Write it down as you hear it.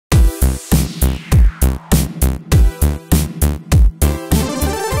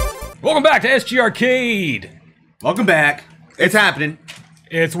Welcome back to SGR-CADE. Welcome back. It's happening.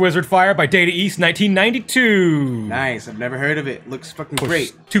 It's Wizard Fire by Data East 1992. Nice. I've never heard of it. Looks fucking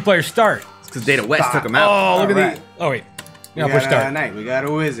great. Two-player start. It's because Data West took him out. Oh, look at these. Oh, wait. We got a knight. We got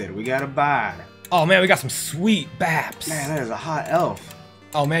a wizard. We got a bard. Oh, man, we got some sweet baps. Man, there's a hot elf.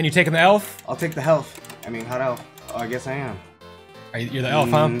 Oh, man, you taking the elf? I'll take the health. I mean, hot elf. Oh, I guess I am. You're the elf,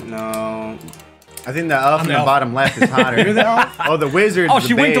 huh? No. I think the elf in the bottom left is hotter. You're the elf? Oh, the wizard. Oh,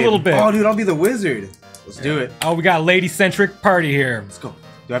 she winked a little bit. Oh, dude, I'll be the wizard. Let's do it. Oh, we got a lady-centric party here. Let's go.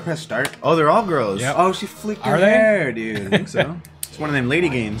 Do I press start? Oh, they're all girls. Yep. Oh, she flicked her hair, dude. I think so. It's one of them lady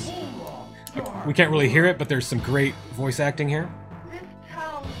games. We can't really hear it, but there's some great voice acting here.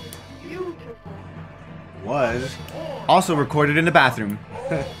 Was. Also recorded in the bathroom.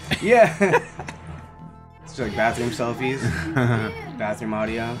 Yeah. It's like bathroom selfies. Bathroom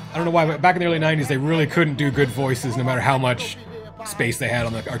audio. I don't know why, but back in the early 90s, they really couldn't do good voices no matter how much space they had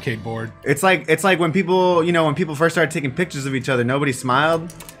on the arcade board. It's like when people, when people first started taking pictures of each other, nobody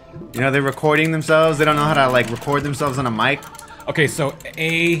smiled. They're recording themselves. They don't know how to record themselves on a mic. Okay, so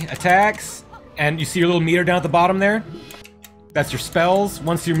A attacks, and you see your little meter down at the bottom there? That's your spells.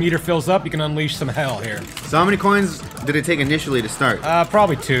 Once your meter fills up, you can unleash some hell here. So how many coins did it take initially to start?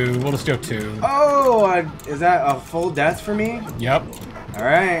 Probably 2. We'll just go 2. Oh, is that a full death for me? Yep. All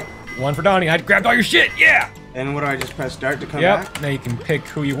right. 1 for Donnie. I grabbed all your shit. Yeah. And what do I just press start to come back? Now you can pick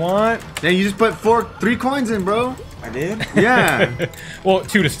who you want. Then you just put 3 coins in, bro. I did? Yeah. Well,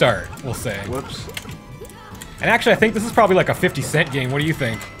 2 to start, we'll say. Whoops. And actually, I think this is probably like a 50-cent game. What do you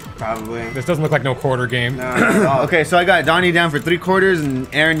think? Probably. This doesn't look like no quarter game. No, okay, so I got Donnie down for 3 quarters, and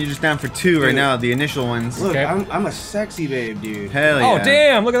Aaron, you're just down for 2 right now, the initial ones. Look, okay. I'm a sexy babe, dude. Hell yeah. Oh,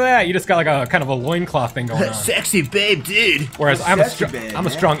 damn, look at that. You just got like a kind of a loincloth thing going on. Sexy babe, dude. Whereas I'm babe, a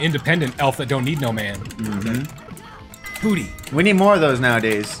strong, independent elf that don't need no man. Mm-hmm. Booty. We need more of those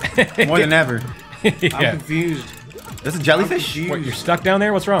nowadays. More than ever. Yeah. I'm confused. That's a jellyfish? What, you're stuck down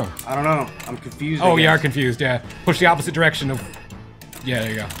there? What's wrong? I don't know. I'm confused. Oh, you are confused, yeah. Push the opposite direction of... Yeah,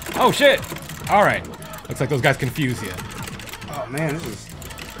 there you go. Oh, shit! Alright. Looks like those guys confuse you. Oh, man, this is...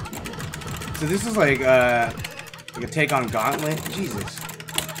 So this is like a take on Gauntlet? Jesus.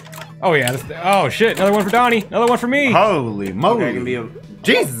 Oh, yeah. Oh, shit. Another one for Donnie. Another one for me. Holy moly. Okay, I can be a...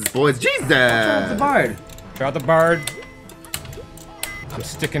 Jesus, boys. Jesus. Drop the bard. Drop the bard. I'm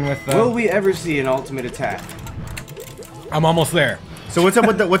sticking with... Will we ever see an ultimate attack? I'm almost there. So what's up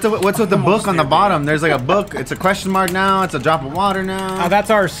with the book on the bottom? There's like a book. It's a question mark now. It's a drop of water now. That's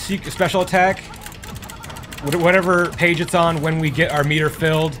our special attack. Whatever page it's on, when we get our meter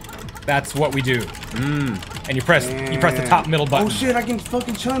filled, that's what we do. And you press the top middle button. Oh shit! I can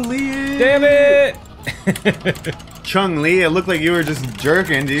fucking Chun-Li it. Damn it! Chung-Li, it looked like you were just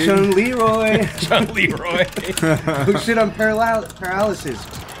jerking, dude. Chun-Leroy. Chun-Leroy. Oh shit! I'm paralysis.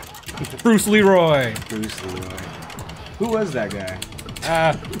 Bruce Leeroy. Bruce Leeroy. Who was that guy?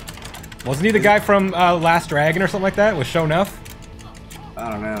 Wasn't he the guy from Last Dragon or something like that with Sho'nuff? I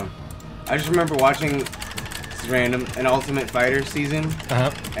don't know. I just remember watching this an Ultimate Fighter season,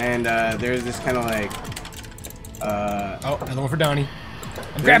 and there's this kind of like. Oh, another one for Donnie.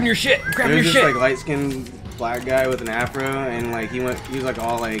 I'm grabbing your shit. I'm grabbing your shit. There's this like light-skinned black guy with an afro, and like he was like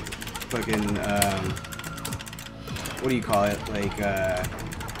all like fucking what do you call it? Like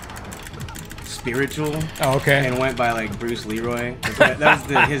spiritual. Oh, okay. And went by like Bruce Leeroy. That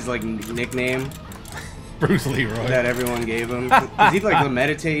was his like nickname. Bruce Leeroy. That everyone gave him. Cause he'd like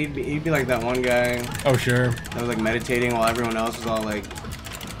meditate. He'd be like that one guy. Oh sure. That was like meditating while everyone else was all like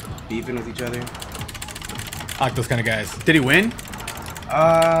beefing with each other. I like those kind of guys. Did he win?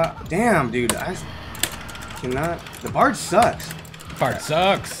 Damn, dude. I cannot. The bard sucks. Bard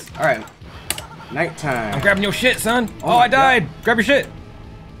sucks. All right. Nighttime. I'm grabbing your shit, son. Oh, I died. Grab your shit.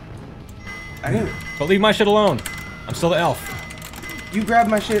 I didn't. But leave my shit alone. I'm still the elf. You grabbed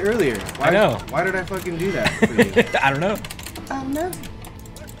my shit earlier. Why, I know. Why did I fucking do that for you? I don't know. I don't know.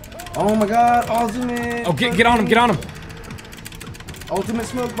 Oh my god, ultimate. Oh, get on him, get on him. Ultimate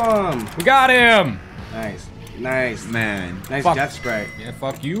smoke bomb. We got him. Nice. Nice. Man. Nice fuck. death sprite. Yeah,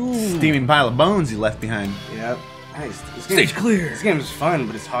 fuck you. Steaming pile of bones he left behind. Yep. Nice. Stage clear. This game is fun,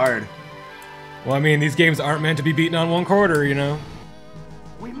 but it's hard. Well, I mean, these games aren't meant to be beaten on 1 quarter, you know?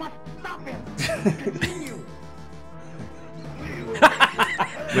 We must stop him.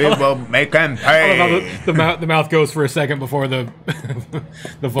 We will make him pay. I love how the mouth goes for a second before the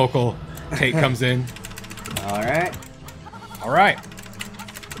the vocal take comes in. All right. All right.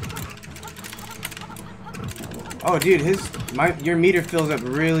 Oh, dude, your meter fills up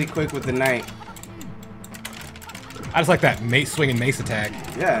really quick with the knight. I just like that swinging mace attack.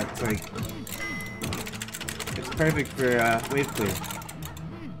 Yeah, it's like... It's perfect for wave clear.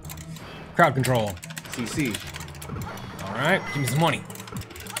 crowd control. CC. All right, give me some money.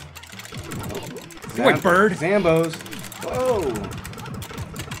 Wait, bird. Zambos.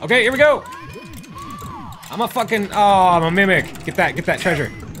 Whoa. Okay, here we go. I'm a fucking. Oh, I'm a mimic. Get that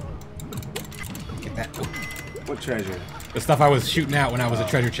treasure. Get that. Oh, What treasure? the stuff I was shooting out when I was a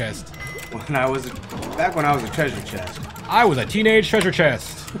treasure chest. Back when I was a treasure chest. I was a teenage treasure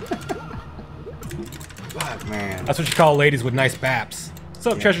chest. Fuck, man. That's what you call ladies with nice baps. What's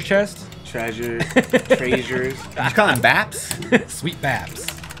up, treasure chest? Treasure. Treasures. You call them baps? Sweet baps.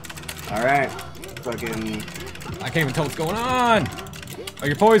 All right. Fucking. I can't even tell what's going on. Oh,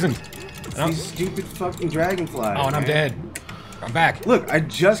 you're poisoned. These stupid fucking dragonflies. Oh, and I'm dead. I'm back. Look, I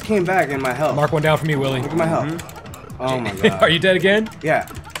just came back in my health. Mark one down for me, Willie. Look at my health. Oh my god. Are you dead again? Yeah.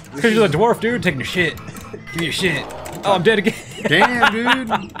 Because you're the dwarf, dude. Taking your shit. Give me your shit. Oh, I'm dead again. Damn, dude.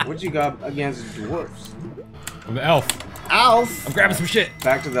 What you got against dwarfs? I'm the elf. Alf. I'm grabbing some shit.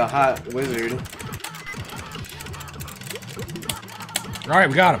 Back to the hot wizard. All right,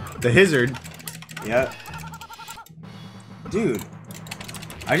 we got him. The Hizzard. Yep. Dude.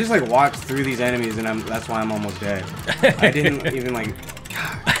 I just like walked through these enemies and that's why I'm almost dead. I didn't even like.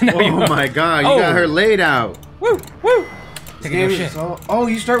 Oh my god, you Oh. got her laid out. Woo, woo. This Taking your game shit. is so. Oh,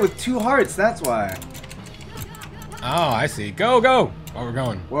 you start with 2 hearts. That's why. Oh, I see. Go, go. Oh, we're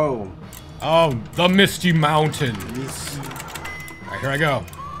going. Whoa. Oh, the Misty Mountains. All right, here I go.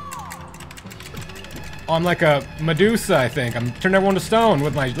 Oh, I'm like a Medusa, I think. I'm turning everyone to stone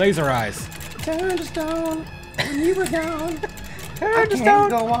with my laser eyes. Turn to stone when you were gone. Turn I to can't stone.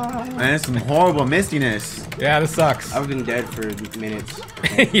 go on. Man, it's some horrible mistiness. Yeah, this sucks. I've been dead for minutes.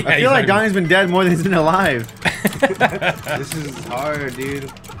 Yeah, I feel like Donnie's been dead more than he's been alive. This is hard,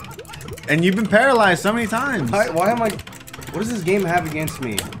 dude. And you've been paralyzed so many times. Why am I? What does this game have against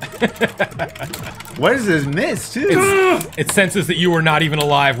me? What is this miss, too? It senses that you were not even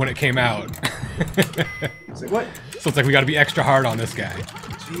alive when it came out. It's like, what? So it's like we gotta be extra hard on this guy.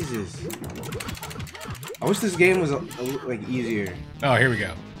 Jesus. I wish this game was like easier. Oh, here we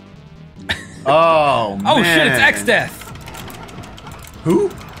go. Oh, man. Oh shit, it's X-Death! Who?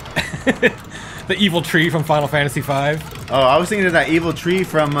 The evil tree from Final Fantasy V. Oh, I was thinking of that evil tree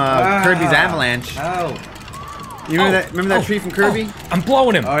from Kirby's Avalanche. Oh. You remember that tree from Kirby? Oh, I'm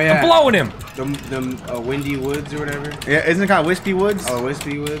blowing him! Oh, yeah. I'm blowing him! The Windy Woods or whatever. Yeah, isn't it called Wispy Woods? Oh,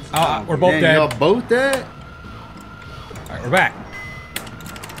 Wispy Woods. Oh, we're both Damn, dead. y'all both dead? Alright, we're back.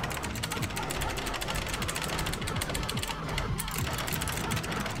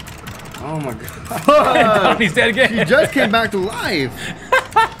 Oh my god. He's dead again. He just came back to life.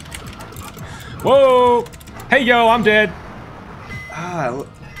 Whoa! Hey yo, I'm dead. Ah,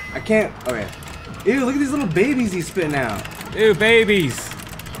 I can't. Okay. Ew, look at these little babies he's spitting out. Ew, babies.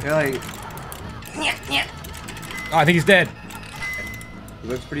 They're like, Oh, I think he's dead. he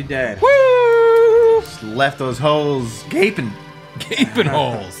looks pretty dead. Woo! Just left those holes gaping. Gaping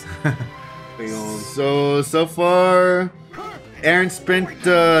holes. Big old. So far, Aaron spent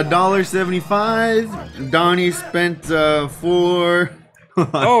 $1.75. Donnie spent $4. Oh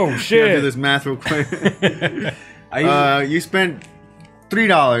Gotta shit. do this math real quick. I You spent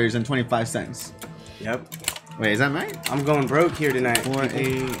 $3.25. Yep. Wait, is that right? I'm going broke here tonight. 4, 8.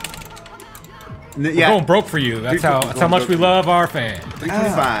 We're Yeah, going broke for you. That's how much we love our fans.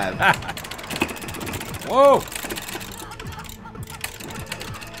 325. Whoa!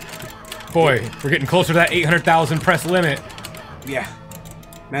 Boy, we're getting closer to that 800,000 press limit. Yeah.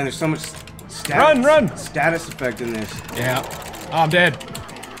 Man, there's so much Run! status effect in this. Yeah. Oh, I'm dead.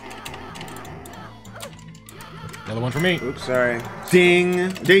 Another one for me. Oops, sorry. Ding.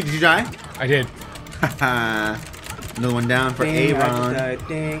 Did you die? I did. Another one down for Ding, I just Aaron. died.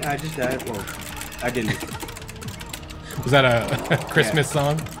 Ding, I just died. Whoa. I didn't. Was that a Christmas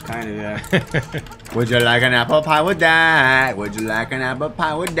song? Kind of, yeah. Would you like an apple pie with that? Would you like an apple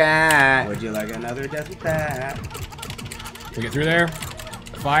pie with that? Would you like another death with that? Can we get through there?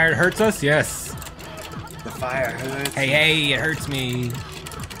 Fire hurts us? Yes. The fire hurts. Hey, it hurts me. It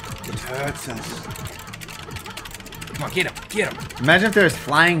hurts us. Come on, get him. Imagine if there was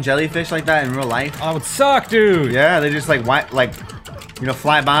flying jellyfish like that in real life. Oh, it would suck, dude. Yeah, they just like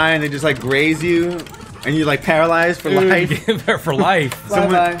fly by and they just like graze you, and you're like paralyzed for life. Dude, there for life.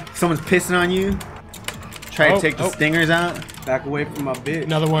 Bye-bye. Someone's pissing on you. Try to take the stingers out. Back away from my bitch.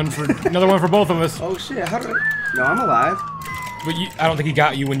 Another one for both of us. Oh shit, how do I... No, I'm alive. But I don't think he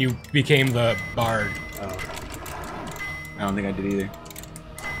got you when you became the bard. Oh. I don't think I did either.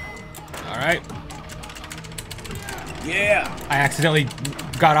 All right. Yeah. I accidentally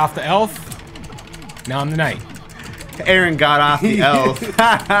got off the elf. Now I'm the knight. Aaron got off the elf.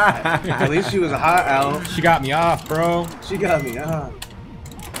 At least she was a hot elf. She got me off, bro. She got me, huh?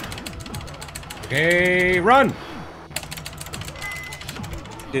 Okay, run!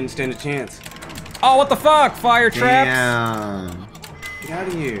 Didn't stand a chance. Oh, what the fuck? Fire traps? Damn. Get out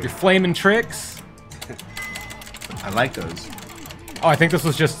of here. Your flaming tricks? I like those. Oh, I think this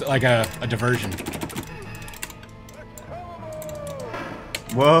was just like a diversion.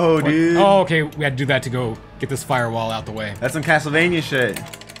 Whoa, dude. Oh, okay, we had to do that to go get this firewall out the way. That's some Castlevania shit.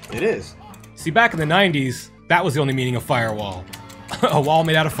 It is. See, back in the 90s, that was the only meaning of firewall. A wall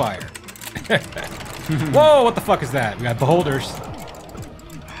made out of fire. Whoa, what the fuck is that? We got beholders.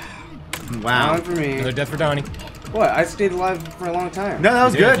 Wow. Not for me. Another death for Donnie. What? I stayed alive for a long time. No, that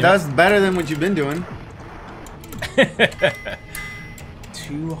was You did, good. yeah. That was better than what you've been doing.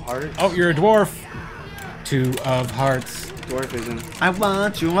 2 hearts. Oh, you're a dwarf. 2 of hearts. Dwarfism. I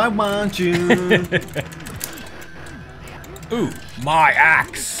want you, I want you. Ooh, my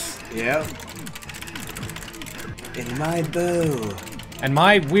axe. Yep. In my bow. And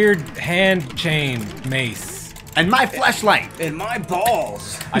my weird hand chain mace. And my flashlight. In my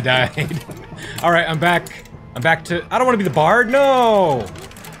balls. I died. Alright, I'm back. I'm back to... I don't want to be the bard. No!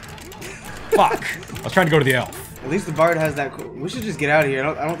 Fuck. I was trying to go to the elf. At least the bard has that. We should just get out of here.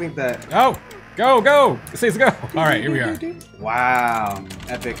 I don't think that. Oh! Go, go! It says go. Alright, here we are. Wow.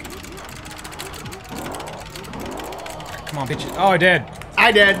 Epic. Come on, bitch. Oh, I did.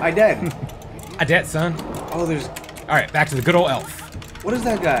 I did. I dead. I did, son. Oh, there's. Alright, back to the good old elf. What is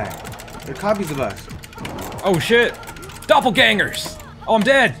that guy? They're copies of us. Oh, shit. Doppelgangers! Oh, I'm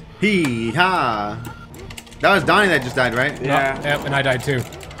dead. Hee ha. That was Donnie that just died, right? Yeah. Oh, yep, and I died too.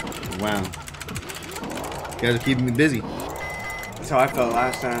 Wow. You guys are keeping me busy. That's how I felt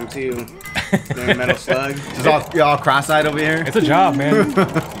last time too. Doing Metal Slug. Just all cross-eyed over here. It's a job, man.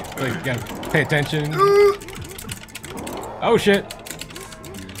 Like, you gotta pay attention. Oh, shit.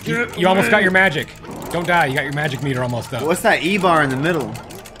 You almost got your magic. Don't die, you got your magic meter almost up. What's that E-bar in the middle?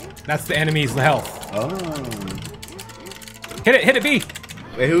 That's the enemy's health. Oh. Hit it, B!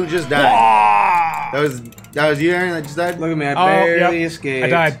 Wait, who just died? Ah! That was you, Aaron, that just died? Look at me, I Oh, barely yep. escaped. I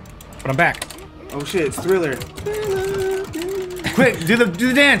died, but I'm back. Oh shit, it's Thriller. Quick, do the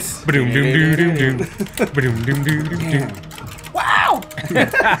dance! Ba-doom, doom, doom, doom, doom. Ba-doom, doom, doom, doom, doom. Wow!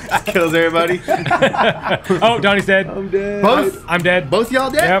 Kills everybody. Oh, Donnie's dead. I'm dead. Both? I'm dead. Both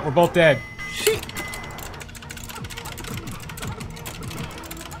y'all dead? Yep, we're both dead. Shit.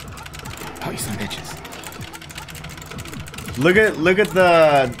 Oh, you some bitches. Look at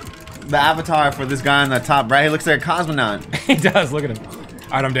the avatar for this guy on the top right. He looks like a cosmonaut. He does, look at him.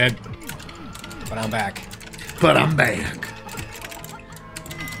 Alright, I'm dead. But I'm back. But I'm back.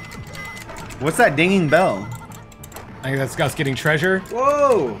 What's that dinging bell? I think that's us getting treasure.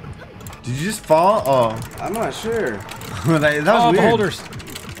 Whoa! Did you just fall? Oh, I'm not sure. that was Oh, weird. beholders.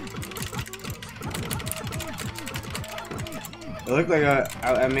 It looked like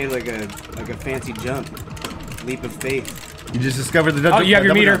I made like a fancy jump, leap of faith. You just discovered the. Oh, you have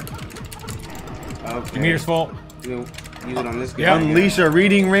your double meter. jump. Okay. Your meter's full. You know, use it on this guy. Yeah. Unleash a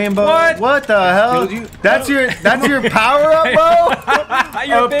reading rainbow. What? the hell? Killed you? That's your power up, bro.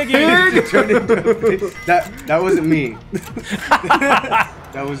 You're a biggie. That wasn't me.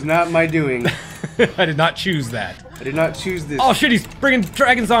 That was not my doing. I did not choose that. I did not choose this. Oh shit, he's bringing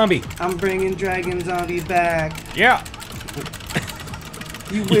Dragon Zombie. I'm bringing Dragon Zombie back. Yeah.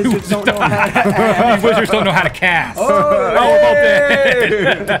 You wizards don't know how to act. These wizards don't know how to cast. Oh, we're both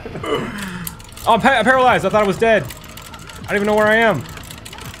dead. Oh, I'm paralyzed. I thought I was dead. I don't even know where I am.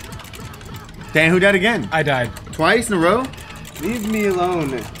 Dan, who died again? I died. Twice in a row? Leave me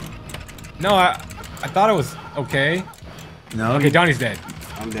alone. No, I thought I was okay. No. Okay, Donnie's dead.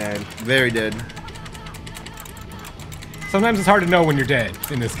 I'm dead. Very dead. Sometimes it's hard to know when you're dead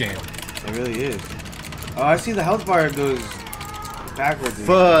in this game. It really is. Oh, I see the health bar goes backwards.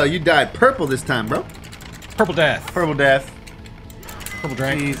 You died purple this time, bro. Purple death. Purple death. Purple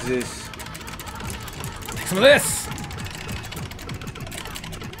drink. Jesus. Take some of this.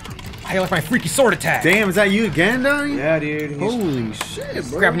 How you like my freaky sword attack? Damn, is that you again, Donnie? Yeah, dude. He's, Holy shit,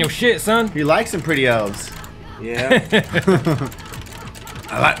 bro. Grabbing your shit, son. He likes some pretty elves. yeah.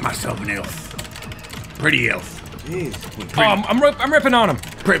 I like myself an elf. Pretty elf. Jeez. Oh, I'm ripping on him.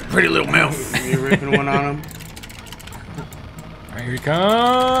 Pretty little mouth. You're ripping one on him. All right, here he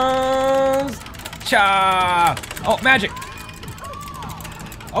comes. Cha! Oh, magic.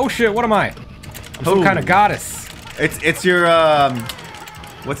 Oh shit, what am I? I'm some Oh. kind of goddess. It's your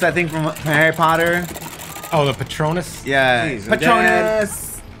what's that thing from Harry Potter? Oh, the Patronus? Yeah, Jeez, I'm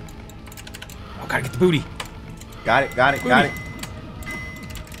Patronus. Oh, gotta get the booty. Got it. Booty.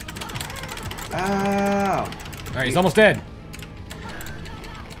 Ow. All right, he's almost dead.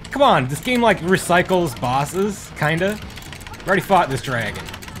 Come on, this game like recycles bosses, kinda. We already fought this dragon.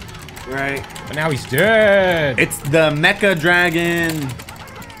 Right. But now he's dead. It's the Mecha Dragon.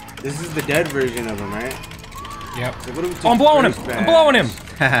 This is the dead version of him, right? Yep. So what if it's Oh, I'm blowing him. first I'm batch? blowing him.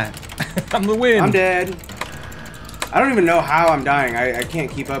 I'm the win. I'm dead. I don't even know how I'm dying. I can't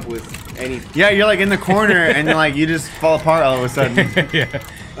keep up with any. Yeah, you're like in the corner and you're like you just fall apart all of a sudden. Yeah.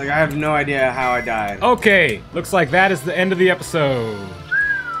 Like I have no idea how I died. Okay, looks like that is the end of the episode.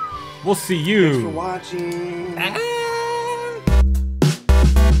 We'll see you. Thanks for watching.